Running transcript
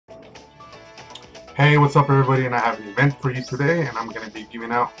Hey, what's up everybody, and I have an event for you today, and I'm going to be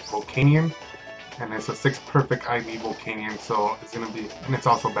giving out Volcanion, and it's a 6 perfect IV Volcanion, so it's going to be, and it's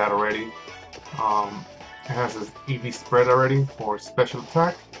also battle ready. It has this EV spread already for special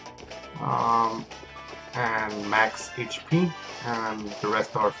attack, um, and max HP, and the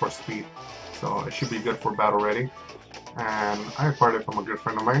rest are for speed, so it should be good for battle ready. And I acquired it from a good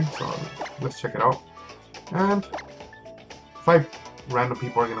friend of mine, so let's check it out. And 5 random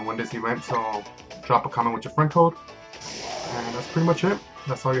people are going to win this event, so drop a comment with your friend code. And that's pretty much it.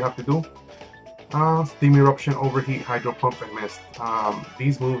 That's all you have to do. Steam Eruption, Overheat, Hydro Pump, and Mist.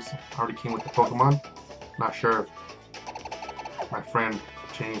 These moves already came with the Pokemon. Not sure if my friend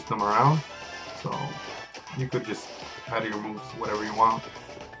changed them around. So you could just add your moves whatever you want.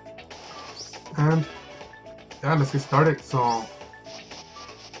 And yeah, let's get started. So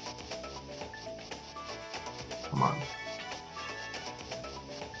come on.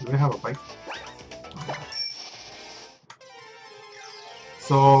 Do they have a bike?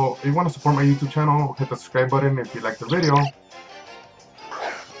 So if you want to support my YouTube channel, hit the subscribe button. If you like the video,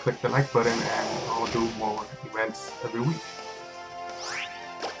 click the like button, and I'll do more events every week.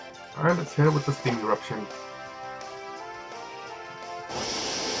 Alright, let's hit it with the Steam Eruption.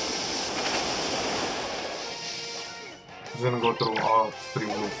 I'm gonna go through all 3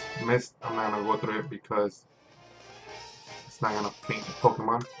 moves. Mist, I'm not gonna go through it because it's not gonna faint the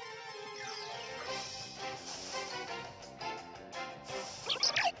Pokemon.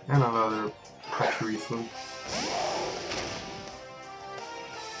 And another Pachirisu.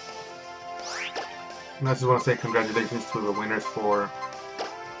 And I just want to say congratulations to the winners for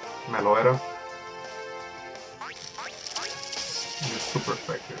Meloetta. And it's super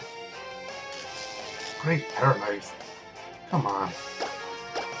effective. Great Paralyzed. Come on.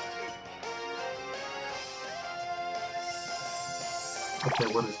 Okay,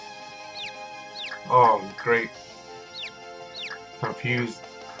 what is... Oh, great. Confused.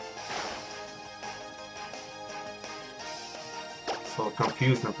 So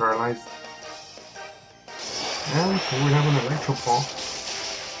confused and paralyzed. And here we have an Electro Ball.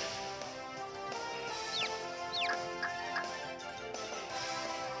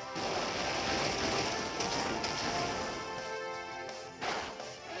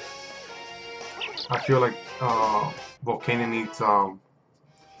 I feel like Volcanion needs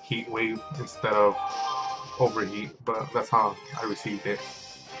Heat Wave instead of Overheat, but that's how I received it.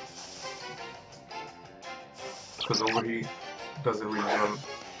 Because Overheat doesn't really run.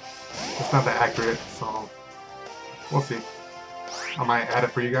 It's not that accurate, so we'll see. I might add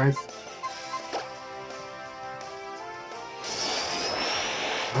it for you guys.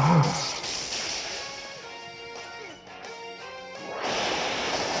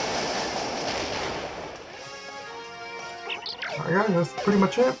 Alright guys, that's pretty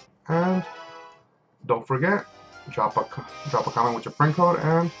much it. And don't forget, drop a comment with your friend code,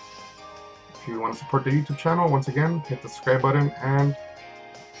 and if you want to support the YouTube channel, once again, hit the subscribe button and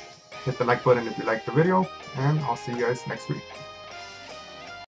hit the like button if you liked the video, and I'll see you guys next week.